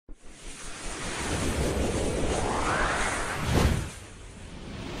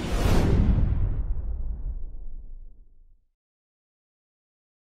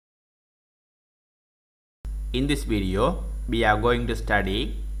In this video, we are going to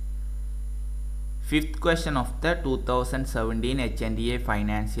study 5th question of the 2017 Hnda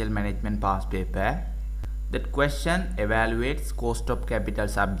Financial Management past paper. That question evaluates cost of capital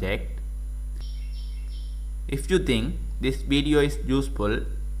subject. If you think this video is useful,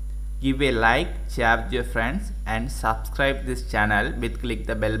 give a like, share with your friends and subscribe this channel with click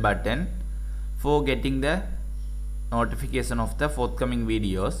the bell button for getting the notification of the forthcoming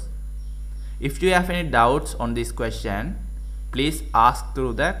videos. If you have any doubts on this question, please ask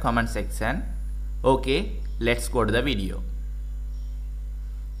through the comment section. Okay, let's go to the video.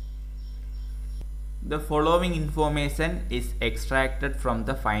 The following information is extracted from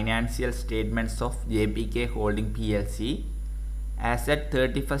the financial statements of JPK Holding PLC as at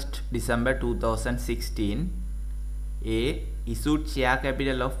 31st December 2016. A. Issued share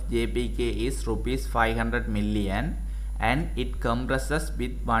capital of JPK is rupees 500 million and it comprises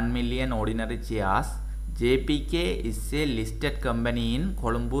with 1 million ordinary shares. JPK is a listed company in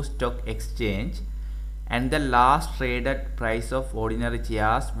Colombo Stock Exchange and the last traded price of ordinary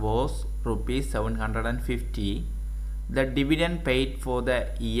shares was rupees 750. The dividend paid for the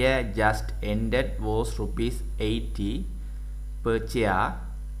year just ended was rupees 80 per share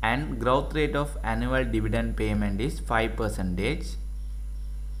and growth rate of annual dividend payment is 5%.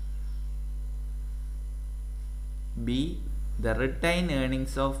 B. The retained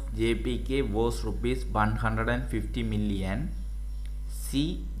earnings of JPK was rupees 150 million.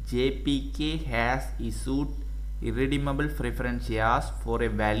 C. JPK has issued irredeemable preference shares for a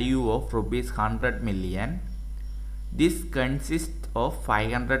value of rupees 100 million. This consists of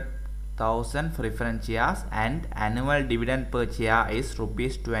 500,000 preference shares and annual dividend per share is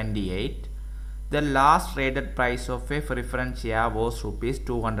rupees 28. The last traded price of a preference share was rupees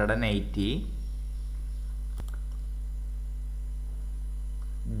 280.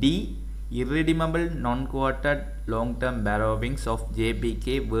 D. Irredeemable non-quoted long-term borrowings of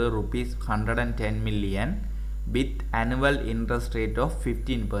JPK were rupees 110 million with annual interest rate of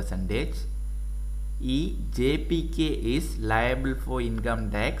 15%. E. JPK is liable for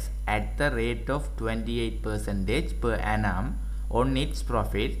income tax at the rate of 28% per annum on its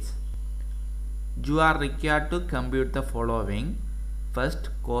profits. You are required to compute the following. First,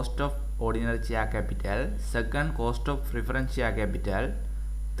 cost of ordinary share capital. Second, cost of preference share capital.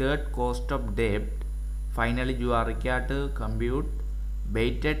 Third, cost of debt. Finally, you are required to compute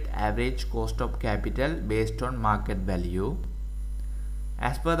weighted average cost of capital based on market value.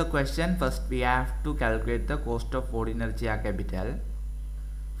 As per the question, first we have to calculate the cost of ordinary share capital.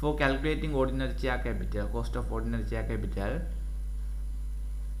 For calculating ordinary share capital, cost of ordinary share capital,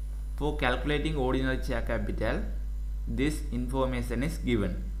 for calculating ordinary share capital, this information is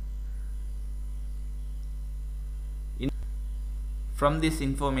given. From this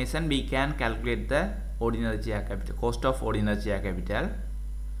information, we can calculate the ordinary share capital, cost of ordinary share capital.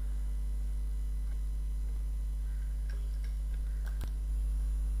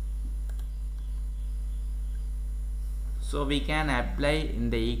 So we can apply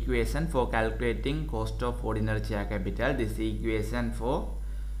in the equation for calculating cost of ordinary share capital this equation for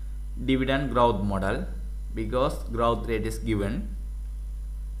dividend growth model, because growth rate is given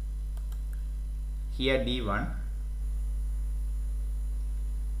here. D1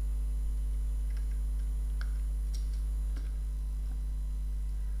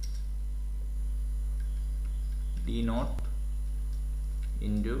 D naught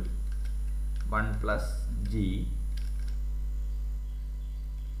into 1 plus G.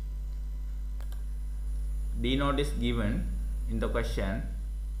 D naught is given in the question.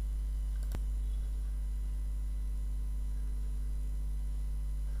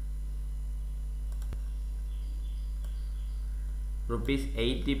 Rupees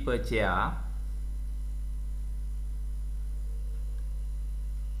 80 per share.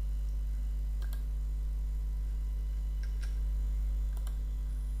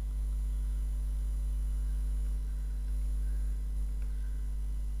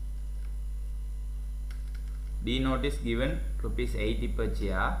 D note is given rupees 80 per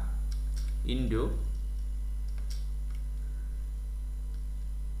share into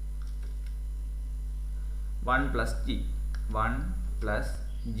one plus G. 1 plus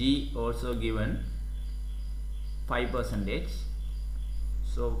G also given 5%.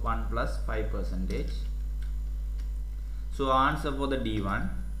 So 1 plus 5%. So answer for the D1,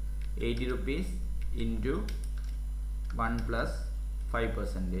 80 rupees into 1 plus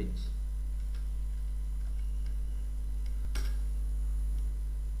 5%.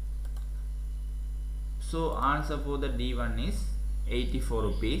 So answer for the D1 is 84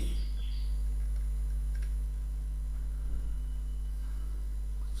 rupees.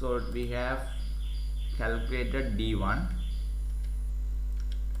 So we have calculated D1.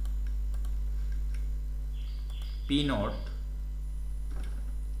 P note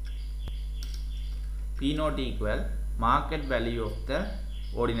equal market value of the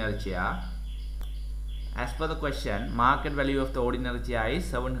ordinary share. As per the question, market value of the ordinary share is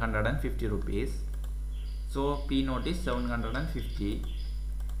 750 rupees. So P note is 750,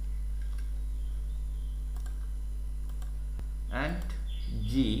 and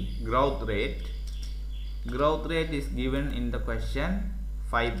G, growth rate. Growth rate is given in the question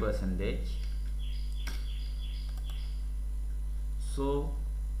 5%. So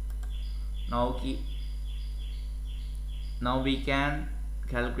now we can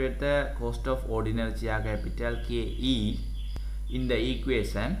calculate the cost of ordinary share capital KE in the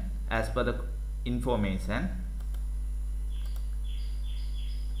equation as per the information.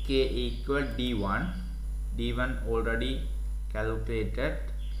 K equal D1. D1 already calculated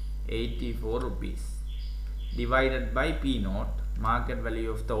 84 rupees, divided by P note, market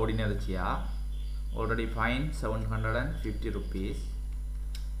value of the ordinary share, already find 750 rupees,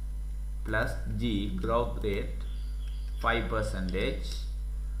 plus G, growth rate 5%.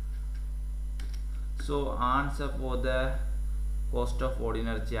 So answer for the cost of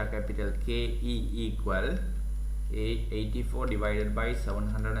ordinary share capital KE equal 84 divided by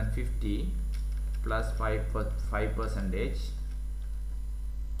 750 plus 5%,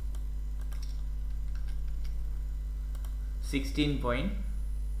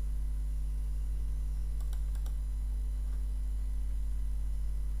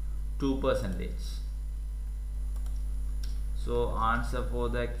 16.2%. So answer for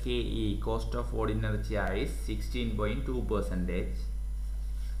the KE, cost of ordinary share, is 16.2%.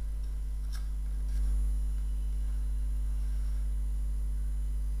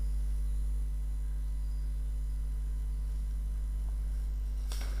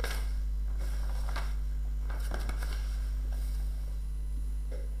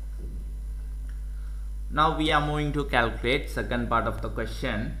 Now we are moving to calculate second part of the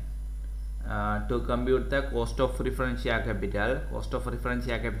question. To compute the cost of preference share capital. Cost of preference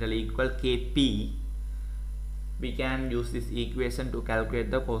share capital equal KP. We can use this equation to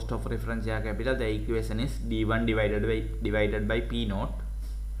calculate the cost of preference share capital. The equation is D1 divided by P naught.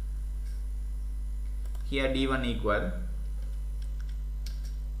 Here D1 equal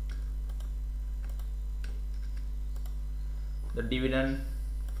the dividend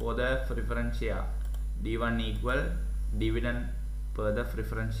for the preference share. D1 equal dividend per the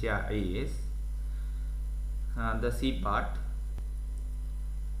preference share is the C part.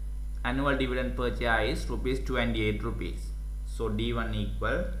 Annual dividend per share is rupees 28 rupees. So D1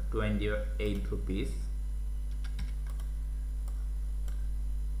 equal 28 rupees.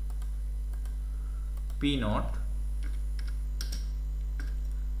 P naught,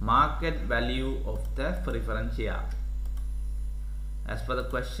 market value of the preference share. As per the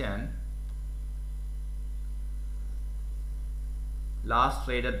question, last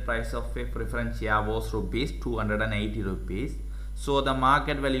traded price of a preference share was rupees 280 rupees. So the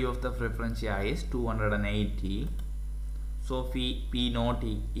market value of the preference share is 280. So P naught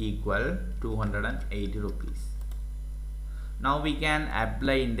equal 280 rupees. Now we can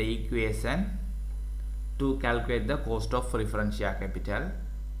apply in the equation to calculate the cost of preference share capital.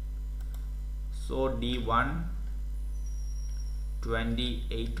 So D1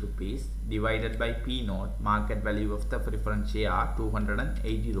 28 rupees divided by P naught, market value of the preference share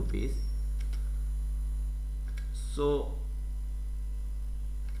 280 rupees. So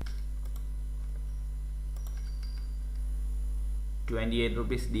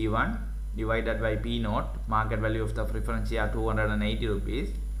 ₹28 D1 divided by P naught, market value of the preference share 280 rupees.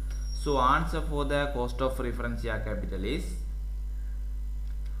 So answer for the cost of preference share capital is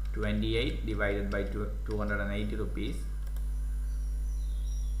 28 divided by 280 rupees.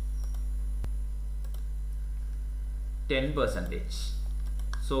 10%.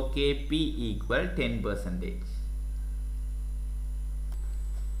 So KP equal 10%.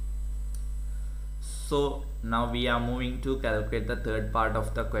 So now we are moving to calculate the third part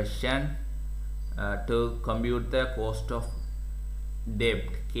of the question. To compute the cost of debt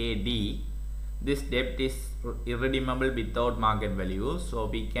KD. This debt is irredeemable without market value, so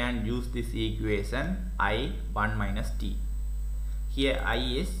we can use this equation I1 minus T. Here I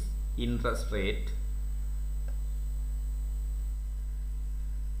is interest rate,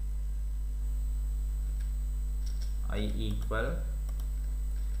 I equal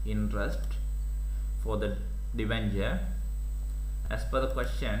interest for the debenture. As per the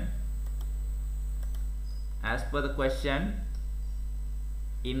question,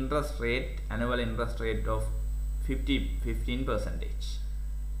 interest rate, annual interest rate of 15%.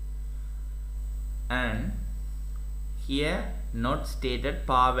 and here not stated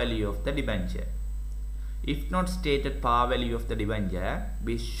par value of the debenture. If not stated par value of the debenture,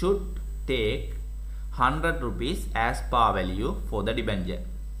 we should take 100 rupees as par value for the debenture.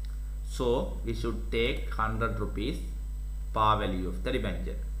 So we should take 100 rupees par value of the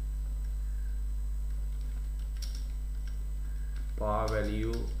debenture. Par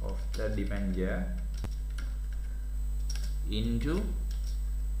value of the debenture into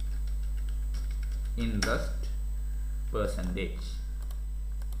interest percentage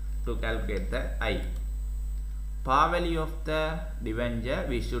to calculate the I. Par value of the debenture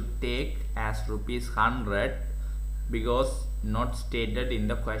we should take as rupees 100 because not stated in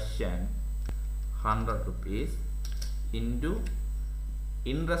the question. 100 rupees into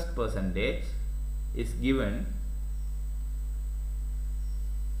interest percentage is given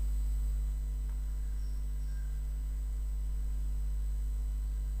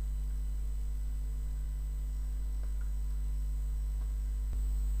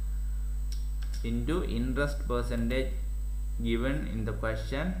into interest percentage given in the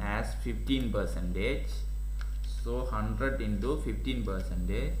question as 15%. So 100 into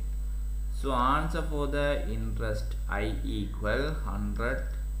 15%. So answer for the interest I equal 100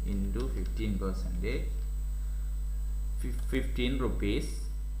 into 15%, 15 rupees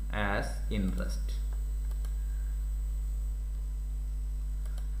as interest.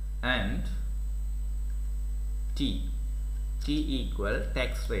 And T equal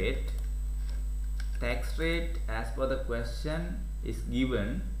tax rate. Tax rate as per the question is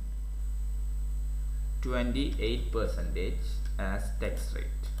given 28% as tax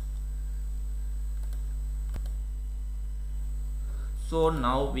rate. So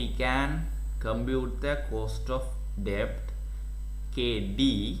now we can compute the cost of debt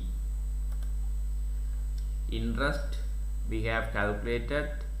KD. Interest we have calculated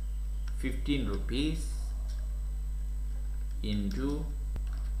 15 rupees into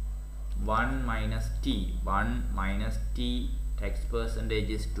 1 minus T. 1 minus T tax percentage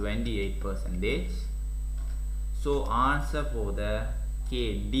is 28%. So answer for the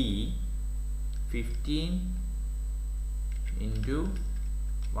KD 15 into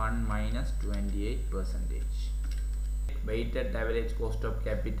 1 minus 28%. Weighted average cost of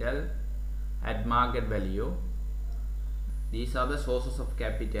capital at market value. These are the sources of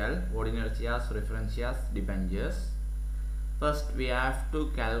capital: ordinary shares, preference shares, debentures. First we have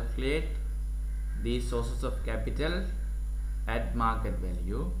to calculate these sources of capital at market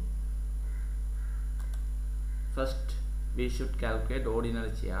value. First we should calculate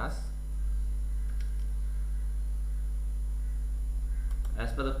ordinary shares.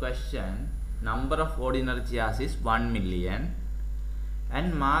 As per the question, number of ordinary shares is 1 million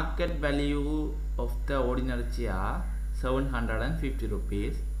and market value of the ordinary share 750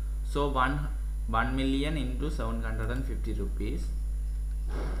 rupees. So 1 million into 750 rupees.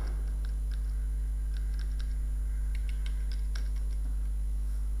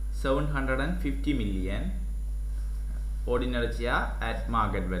 $750 million ordinary share at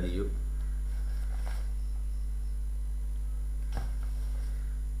market value.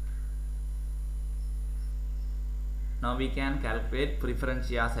 Now we can calculate preference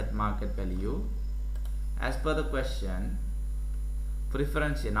shares at market value. As per the question,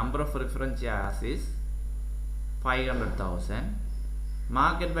 number of preference shares is 500,000.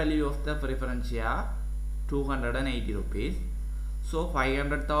 Market value of the preference share 280 rupees. So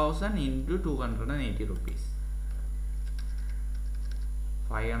 500,000 into 280 rupees.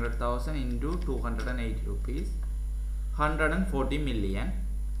 500,000 into 280 rupees. 140 million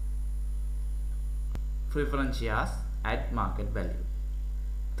preference shares at market value.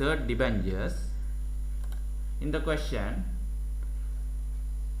 Third, debentures. In the question,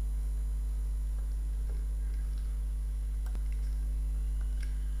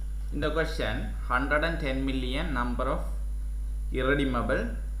 In the question, 110 million number of irredeemable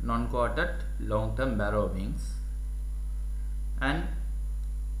non-quoted long-term borrowings and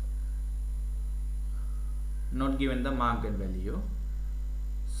not given the market value.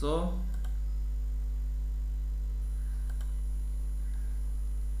 So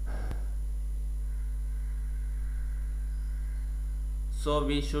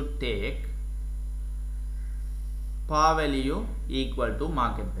we should take par value equal to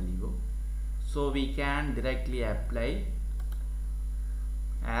market value. So we can directly apply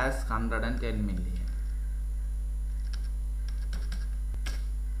as 110 million.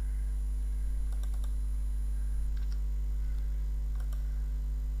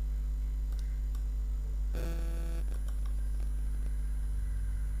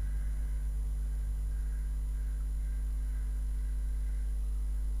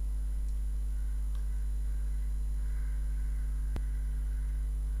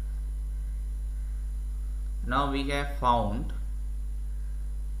 now we have found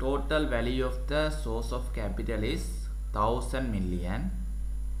total value of the source of capital is 1000 million.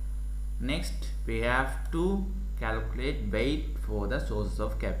 Next we have to calculate weight for the sources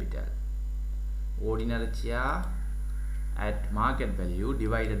of capital. Ordinary share at market value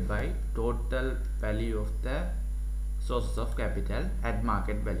divided by total value of the sources of capital at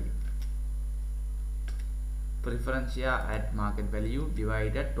market value. Preference share at market value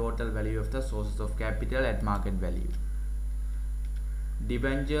divided total value of the sources of capital at market value.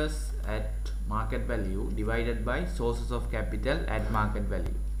 Debentures at market value divided by sources of capital at market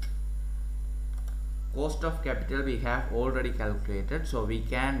value. Cost of capital we have already calculated, so we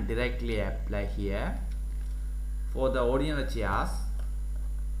can directly apply here. For the ordinary shares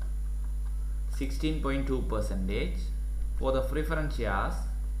 16.2%, for the preference shares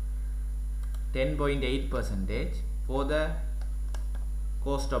 10.8%, for the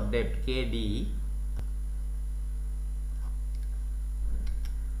cost of debt KD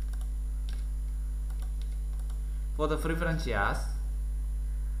for the preference shares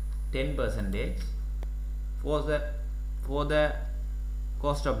 10%, for the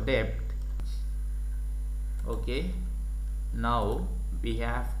cost of debt. Okay, now we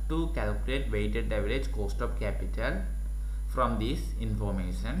have to calculate weighted average cost of capital from these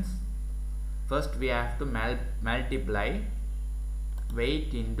informations. First we have to multiply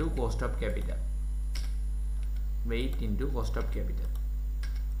weight into cost of capital, weight into cost of capital,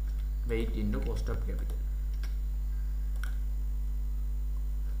 weight into cost of capital.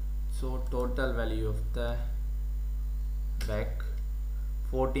 So total value of the WACC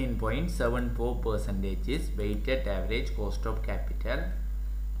 14.74% is weighted average cost of capital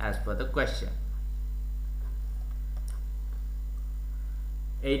as per the question.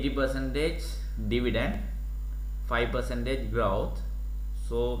 80% dividend, 5% growth.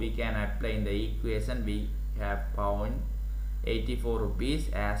 So we can apply in the equation. We have found 84 rupees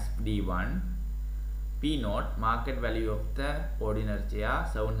as D1. P note, market value of the ordinary share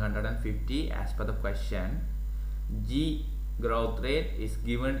 750 as per the question. G growth rate is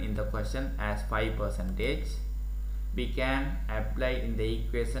given in the question as 5%. We can apply in the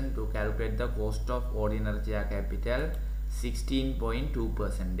equation to calculate the cost of ordinary share capital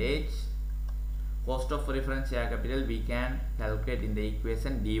 16.2%. Cost of preference share capital we can calculate in the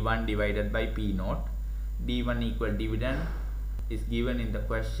equation D1 divided by P note. D1 equal dividend is given in the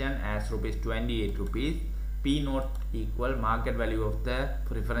question as rupees 28 rupees. P note equal market value of the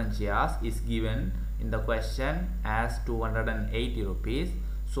preference shares is given in the question as 280 rupees.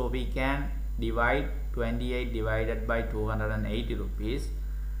 So we can divide 28 divided by 280 rupees.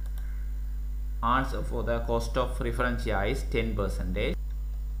 Answer for the cost of preference share is 10%.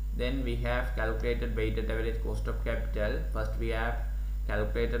 Then we have calculated weighted average cost of capital. First we have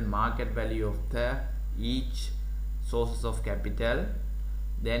calculated market value of the each sources of capital.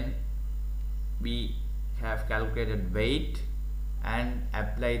 Then we have calculated weight and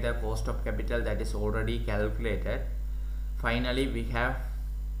apply the cost of capital that is already calculated. Finally we have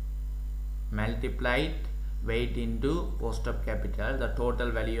multiplied weight into cost of capital. The total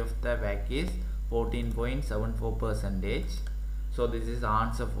value of the WACC is 14.74%. So this is the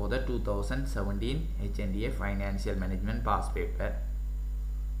answer for the 2017 Hnda Financial Management past paper.